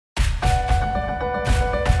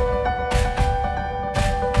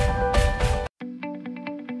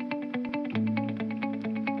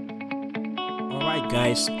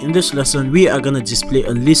guys, in this lesson we are going to display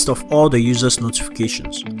a list of all the users'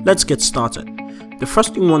 notifications. Let's get started. The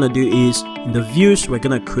first thing we want to do is in the views we're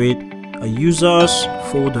going to create a users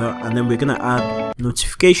folder, and then we're going to add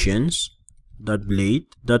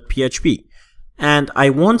notifications.blade.php, and I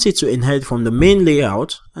want it to inherit from the main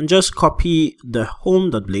layout and just copy the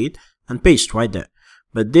home.blade and paste right there.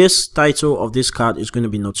 But this title of this card is going to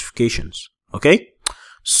be notifications. Okay,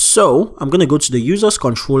 so I'm going to go to the users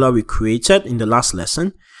controller we created in the last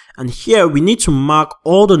lesson, and here we need to mark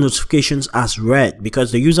all the notifications as read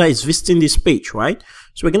because the user is visiting this page, right?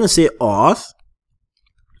 So we're going to say auth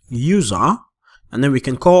user, and then we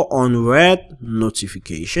can call on read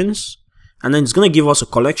notifications, and then it's going to give us a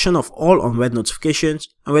collection of all unread notifications,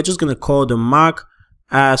 and we're just going to call the mark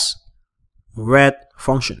as read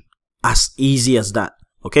function. As easy as that.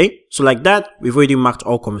 Okay, so like that, we've already marked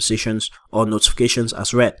all conversations or notifications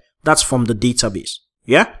as read. That's from the database.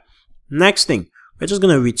 Yeah. Next thing, we're just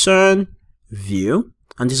going to return view,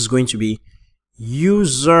 and this is going to be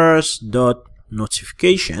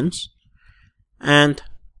users.notifications, and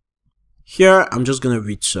here I'm just going to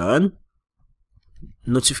return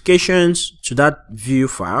notifications to that view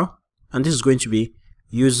file, and this is going to be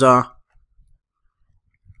user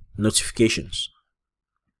notifications.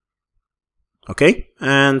 Okay,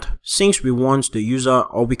 and since we want the user,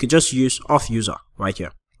 or we could just use auth user right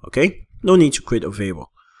here. Okay, no need to create a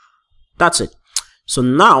variable. That's it. So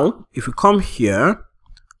now if we come here,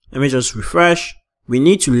 let me just refresh, we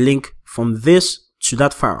need to link from this to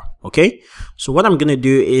that file. Okay, so what I'm going to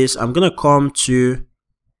do is I'm going to come to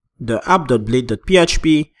the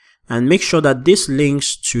app.blade.php and make sure that this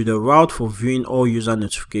links to the route for viewing all user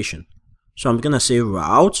notification. So I'm going to say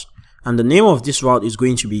route, and the name of this route is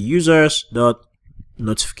going to be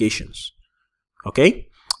users.notifications. Okay,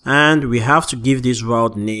 and we have to give this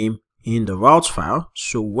route name in the routes file,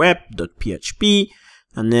 so web.php,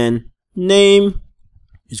 and then name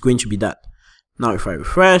is going to be that. Now if I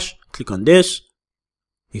refresh, click on this,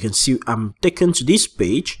 you can see I'm taken to this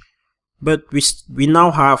page, but we now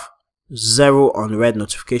have 0 unread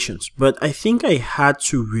notifications. But I think I had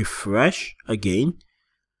to refresh again,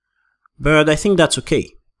 but I think that's okay.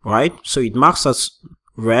 Right, so it marks as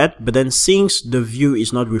read, but then since the view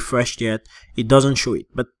is not refreshed yet, it doesn't show it,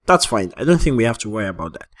 but that's fine. I don't think we have to worry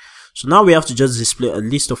about that. So now we have to just display a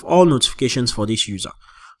list of all notifications for this user.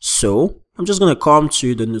 So I'm just going to come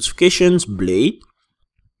to the notifications blade,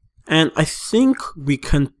 and I think we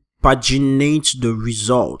can paginate the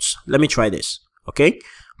results. Let me try this. Okay,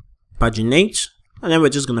 paginate, and then we're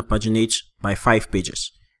just going to paginate by 5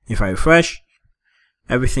 pages. If I refresh,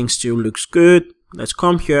 everything still looks good. Let's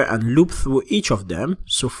come here and loop through each of them.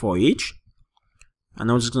 So for each,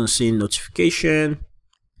 and I'm just going to say notification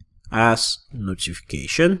as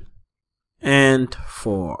notification, and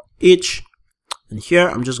for each, and here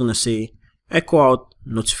I'm just going to say echo out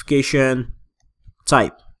notification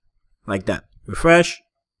type, like that. Refresh.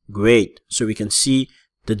 Great. So we can see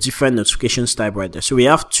the different notifications type right there. So we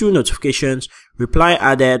have 2 notifications, reply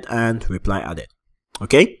added and reply added.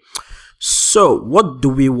 Okay, so what do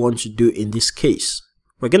we want to do in this case?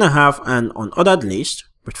 We're going to have an unordered list,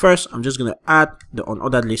 but first I'm just going to add the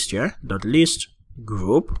unordered list here, .list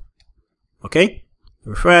group. Okay,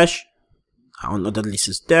 refresh, our unordered list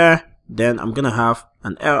is there. Then I'm going to have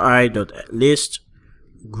an li.list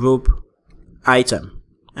group item,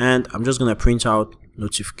 and I'm just going to print out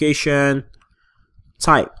notification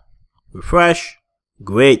type. Refresh.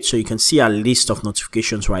 Great, so you can see a list of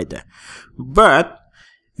notifications right there, but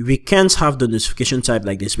we can't have the notification type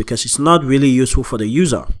like this because it's not really useful for the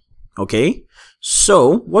user. Okay,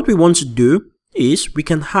 so what we want to do is we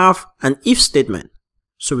can have an if statement.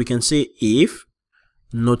 So we can say if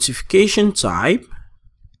notification type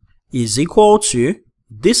is equal to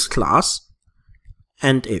this class,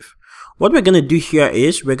 and if. What we're going to do here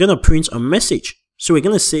is we're going to print a message. So we're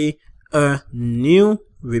going to say a new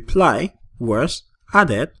reply was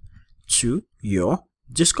added to your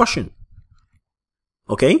discussion.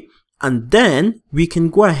 Okay, and then we can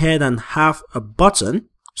go ahead and have a button.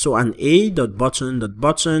 So an a.button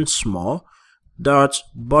small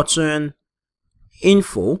 .button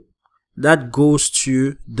info that goes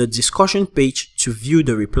to the discussion page to view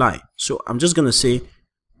the reply. So I'm just going to say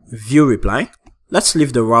view reply. Let's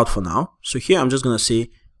leave the route for now. So here I'm just going to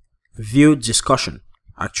say view discussion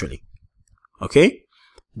actually. Okay,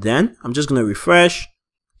 then I'm just going to refresh.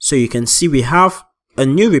 So you can see we have a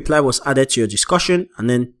new reply was added to your discussion, and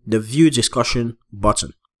then the view discussion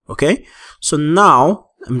button. Okay, so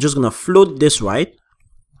now I'm just gonna float this right,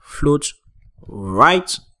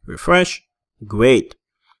 refresh. Great.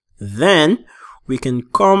 Then we can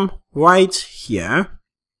come right here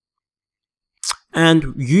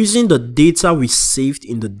And using the data we saved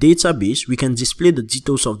in the database, we can display the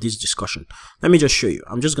details of this discussion. Let me just show you.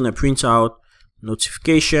 I'm just going to print out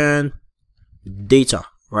notification data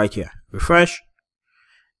right here. Refresh.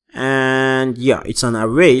 And yeah, it's an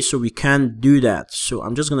array, so we can do that. So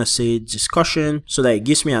I'm just going to say discussion so that it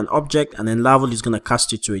gives me an object, and then Laravel is going to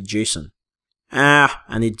cast it to a JSON.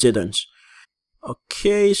 And it didn't.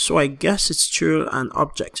 Okay, so I guess it's still an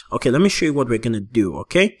object. Okay, let me show you what we're going to do.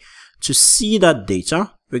 Okay, to see that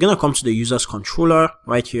data, we're going to come to the user's controller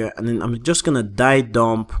right here, and then I'm just going to die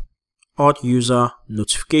dump auth user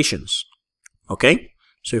notifications. Okay,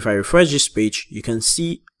 so if I refresh this page, you can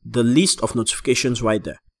see the list of notifications right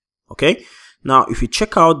there. Okay, now if you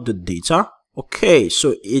check out the data, okay,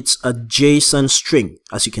 so it's a JSON string,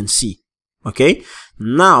 as you can see. Okay,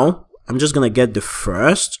 now I'm just going to get the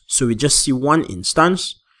first, so we just see one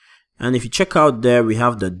instance. And if you check out there, we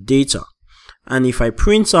have the data. And if I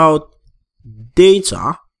print out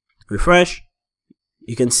data, refresh,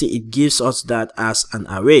 you can see it gives us that as an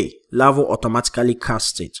array. Laravel automatically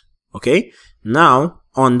casts it. Okay, now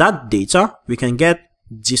on that data, we can get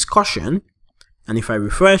discussion. And if I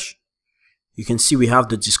refresh, you can see we have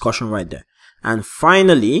the discussion right there. And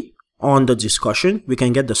finally, on the discussion, we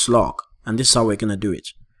can get the slug. And this is how we're going to do it.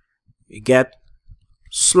 We get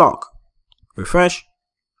slug. Refresh.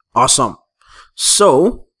 Awesome.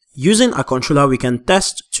 So using a controller, we can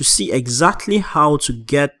test to see exactly how to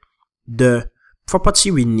get the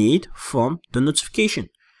property we need from the notification.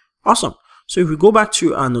 Awesome. So if we go back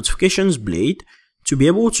to our notifications blade, to be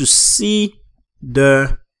able to see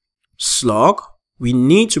the slug, we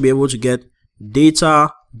need to be able to get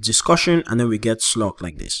data, discussion, and then we get slug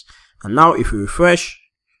like this. And now if we refresh,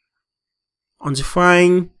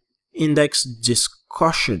 undefined index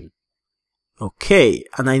discussion. Okay,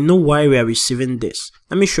 and I know why we are receiving this.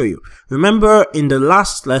 Let me show you. Remember in the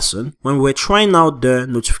last lesson, when we were trying out the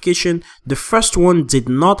notification, the first one did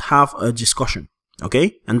not have a discussion.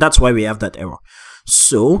 Okay, and that's why we have that error.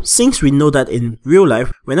 So since we know that in real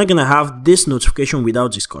life, we're not going to have this notification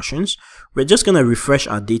without discussions, we're just going to refresh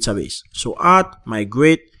our database. So add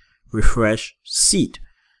migrate refresh seed.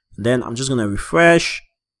 Then I'm just going to refresh.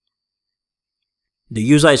 The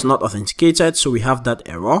user is not authenticated, so we have that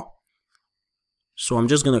error. So I'm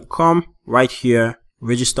just going to come right here,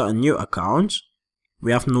 register a new account.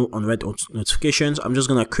 We have no unread notifications. I'm just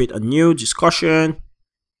going to create a new discussion.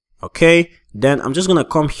 Okay, then I'm just going to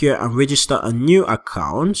come here and register a new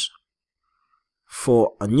account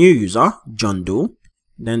for a new user, John Doe.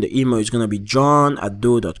 Then the email is going to be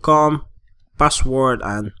john@doe.com, password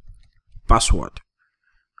and password.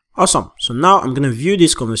 Awesome. So now I'm going to view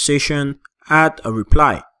this conversation, add a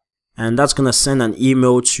reply, and that's going to send an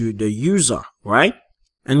email to the user, right?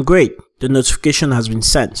 And great, the notification has been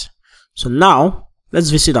sent. So now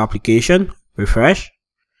let's visit the application, refresh,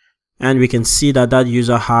 and we can see that that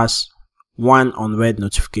user has one unread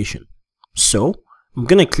notification. So I'm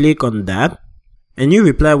going to click on that. A new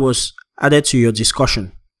reply was added to your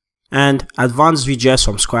discussion, and advanced vue.js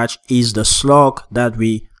from scratch is the slug that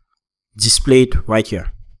we displayed right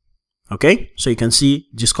here. Okay, so you can see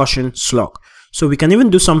discussion slug. So we can even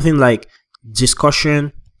do something like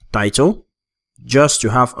discussion title, just to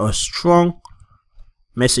have a strong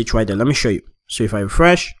message right there. Let me show you. So if I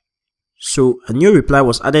refresh, so a new reply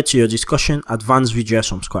was added to your discussion, advanced vue.js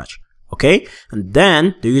from scratch. Okay, and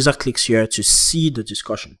then the user clicks here to see the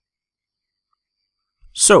discussion.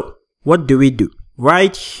 So what do we do?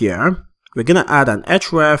 Right here, we're going to add an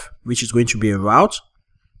href, which is going to be a route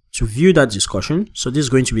to view that discussion. So this is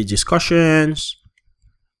going to be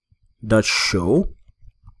discussions.show.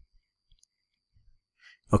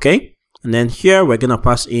 Okay, and then here we're going to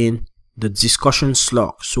pass in the discussion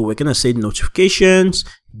slug. So we're going to say notifications,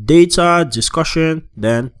 data, discussion,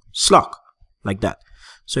 then slug, like that.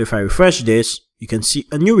 So if I refresh this, you can see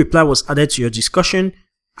a new reply was added to your discussion,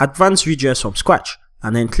 advanced vue.js from scratch,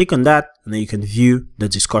 and then click on that, and then you can view the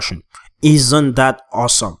discussion. Isn't that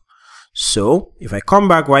awesome? So if I come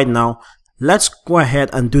back right now, let's go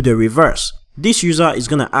ahead and do the reverse. This user is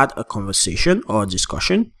going to add a conversation or a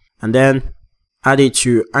discussion, and then add it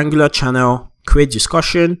to Angular channel, create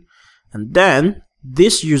discussion, and then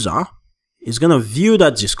this user is going to view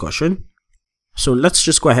that discussion. So let's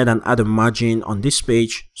just go ahead and add a margin on this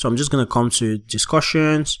page. So I'm just going to come to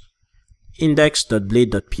discussions,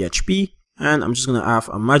 index.blade.php, and I'm just going to have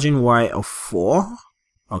a margin Y of 4.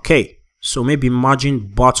 Okay, so maybe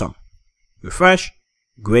margin bottom. Refresh.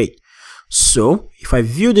 Great. So if I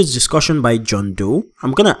view this discussion by John Doe,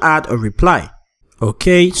 I'm going to add a reply.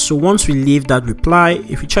 Okay, so once we leave that reply,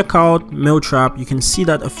 if you check out Mailtrap, you can see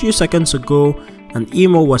that a few seconds ago, an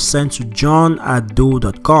email was sent to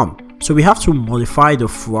john@doe.com. So we have to modify the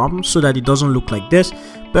from so that it doesn't look like this,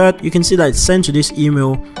 but you can see that it's sent to this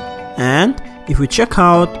email. And if we check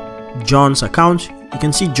out John's account, you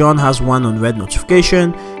can see John has one unread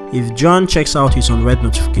notification. If John checks out his unread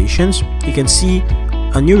notifications, you can see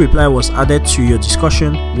a new reply was added to your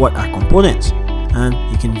discussion. What are components? And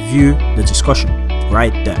you can view the discussion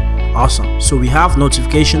right there. Awesome. So we have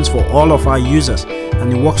notifications for all of our users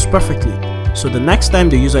and it works perfectly. So the next time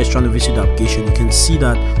the user is trying to visit the application, you can see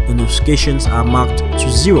that the notifications are marked to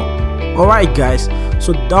 0. Alright guys,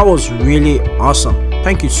 so that was really awesome.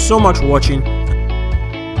 Thank you so much for watching.